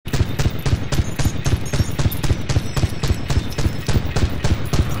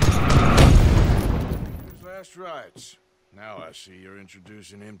last rites. Now I see you're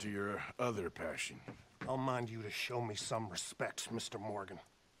introducing him to your other passion. I'll mind you to show me some respect, Mr. Morgan.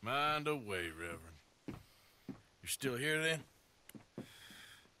 Mind away, Reverend. You still here, then?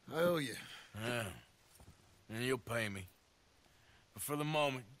 I owe you. Yeah. And you'll pay me. But for the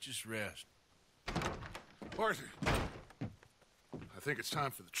moment, just rest. Arthur, I think it's time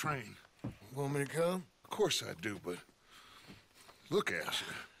for the train. Want me to come? Of course I do, but look at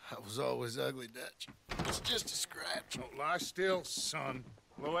you. I was always ugly, Dutch. It's just a scratch. Don't lie still, son.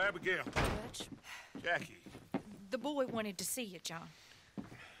 Hello, Abigail. Dutch, Jackie. the boy wanted to see you, John.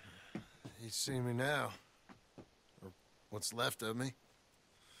 He's seen me now. Or what's left of me.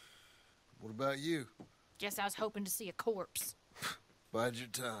 What about you? Guess I was hoping to see a corpse. Bide your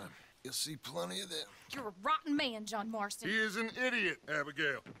time. You'll see plenty of them. You're a rotten man, John Marston. He is an idiot,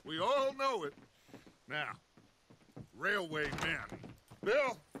 Abigail. We all know it. Now, railway men.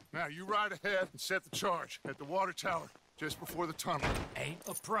 Bill, now you ride ahead and set the charge at the water tower just before the tunnel. Ain't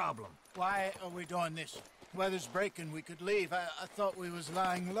a problem. Why are we doing this? Weather's breaking, we could leave. I thought we was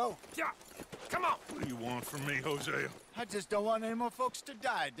lying low. Yeah, come on. What do you want from me, Hosea? I just don't want any more folks to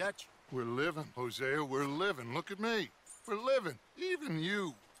die, Dutch. We're living, Hosea, we're living. Look at me. We're living, even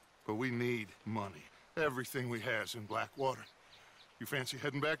you. But we need money. Everything we has in Blackwater. You fancy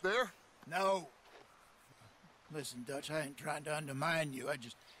heading back there? No. Listen, Dutch, I ain't trying to undermine you. I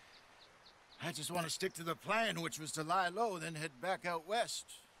just want to stick to the plan, which was to lie low, then head back out west.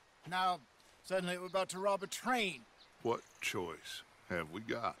 Now, suddenly we're about to rob a train. What choice have we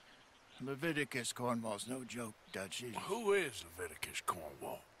got? Leviticus Cornwall's no joke, Dutch. Who is Leviticus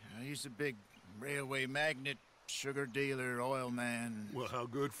Cornwall? He's a big railway magnate, sugar dealer, oil man. Well, how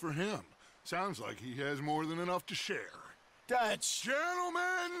good for him. Sounds like he has more than enough to share. Dutch!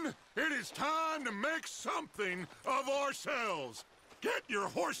 Gentlemen, it is time to make something of ourselves. Get your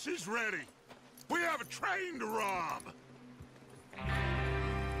horses ready. We have a train to rob.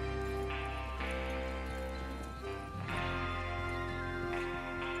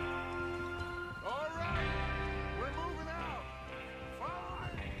 All right, we're moving out.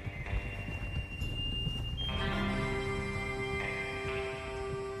 Fine.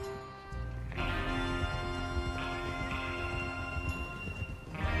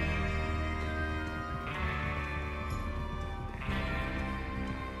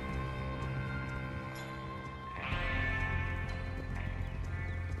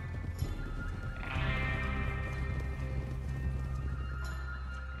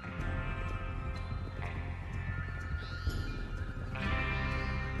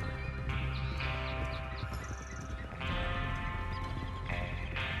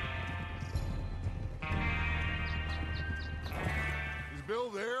 Is Bill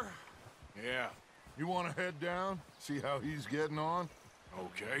there? Yeah. You want to head down, see how he's getting on?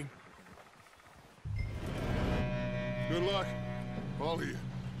 Okay. Good luck, all of you.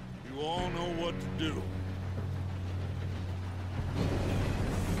 You all know what to do.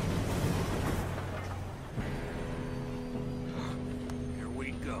 Here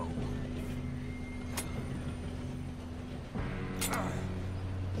we go.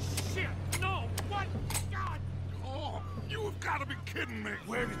 Shit! No! What? God! Oh, you have got to be kidding me!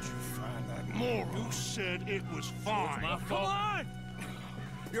 Where did you find that moron? You said it was fine. It's my fault. Come on!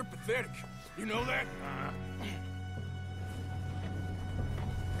 You're pathetic. You know that?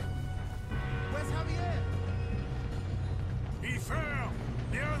 Where's Javier? He fell.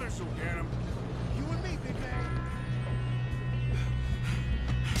 The others will get him. You and me, big man.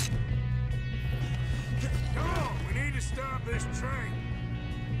 Come on, we need to stop this train.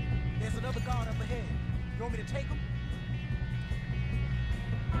 There's another guard up ahead. You want me to take him?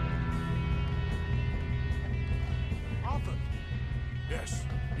 Arthur. Yes,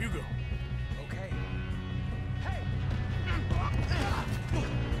 you go. Okay. Hey!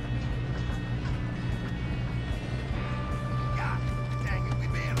 God dang it, we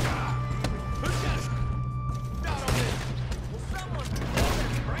being robbed. Who's got a shot on this? Will someone pull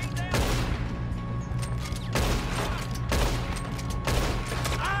that train down?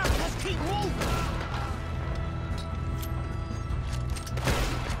 Let's keep moving.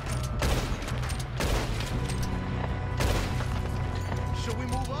 Should we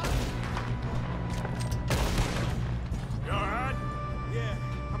move on? You all right? Yeah,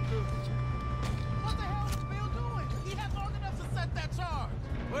 I'm good. What the hell is Bill doing? He had long enough to set that charge.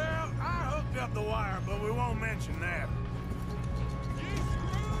 Well, I hooked up the wire, but we won't mention that. You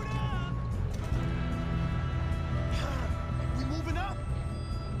screwed up! We moving up?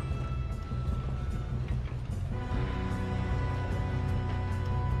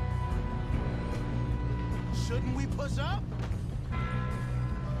 Shouldn't we push up?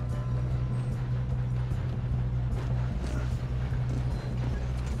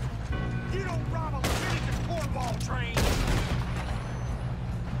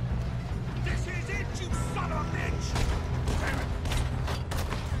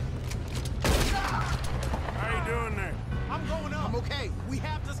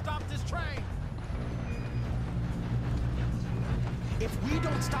 we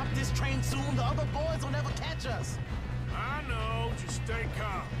don't stop this train soon, the other boys will never catch us. I know. Just stay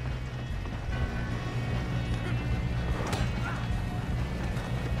calm.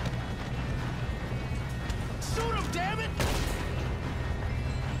 Shoot him, damn it!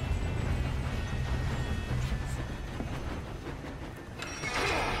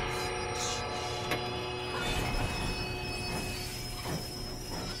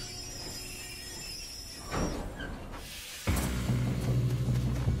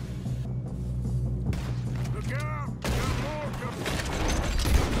 Look out! Got more coming.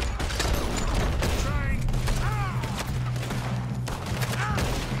 Train!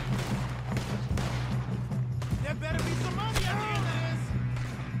 There better be some money at the end of this.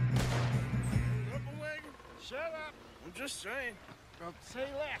 Up a wagon. Shut up. I'm just saying. Don't say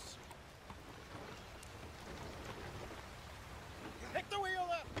less. Pick the wheel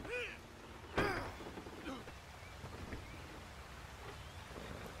up.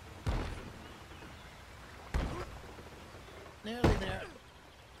 Nearly there.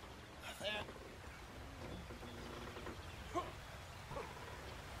 There.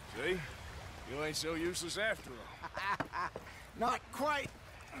 See? You ain't so useless after all. Not quite.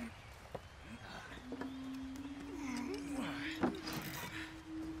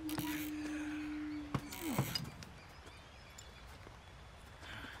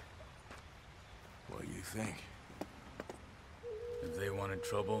 What do you think? If they wanted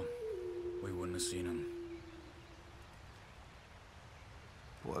trouble, we wouldn't have seen them.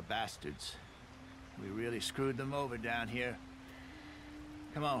 Poor bastards. We really screwed them over down here.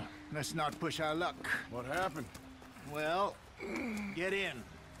 Come on, let's not push our luck. What happened? Well, get in.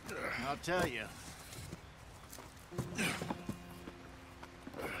 I'll tell you.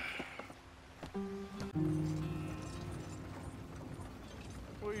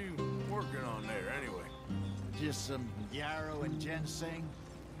 What are you working on there, anyway? Just some yarrow and ginseng.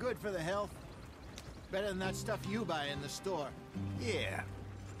 Good for the health. Better than that stuff you buy in the store. Yeah,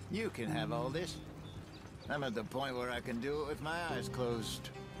 you can have all this. I'm at the point where I can do it with my eyes closed.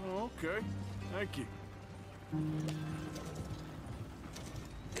 Oh, okay. Thank you.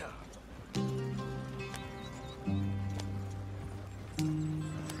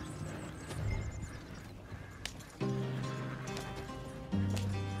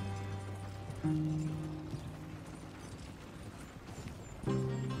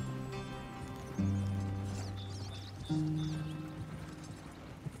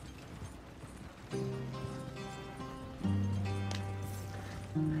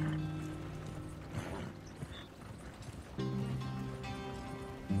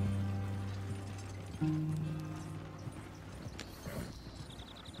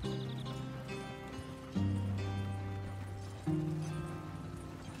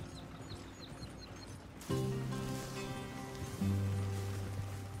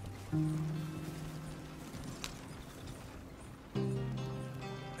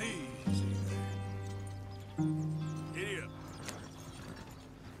 Easy there. Giddy up.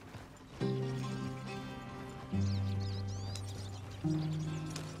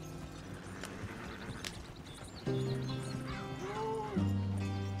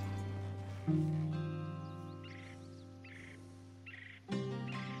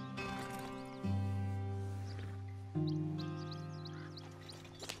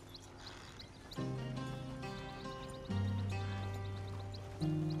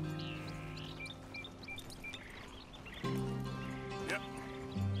 Yep.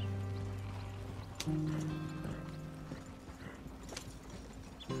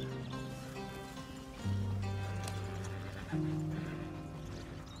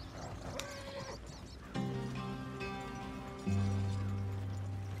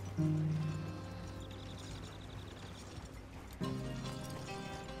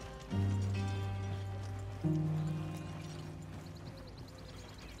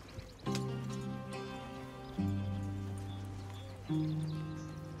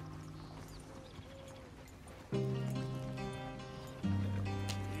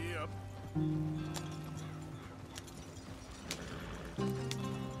 Yep.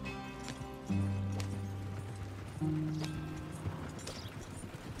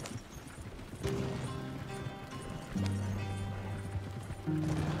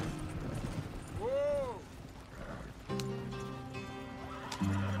 Whoa!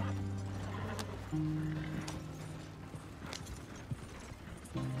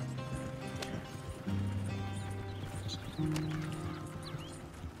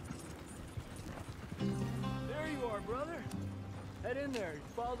 There you are, brother. Head in there.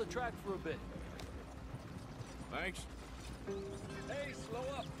 Follow the track for a bit. Thanks. Hey, slow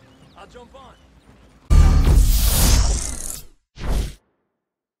up. I'll jump on.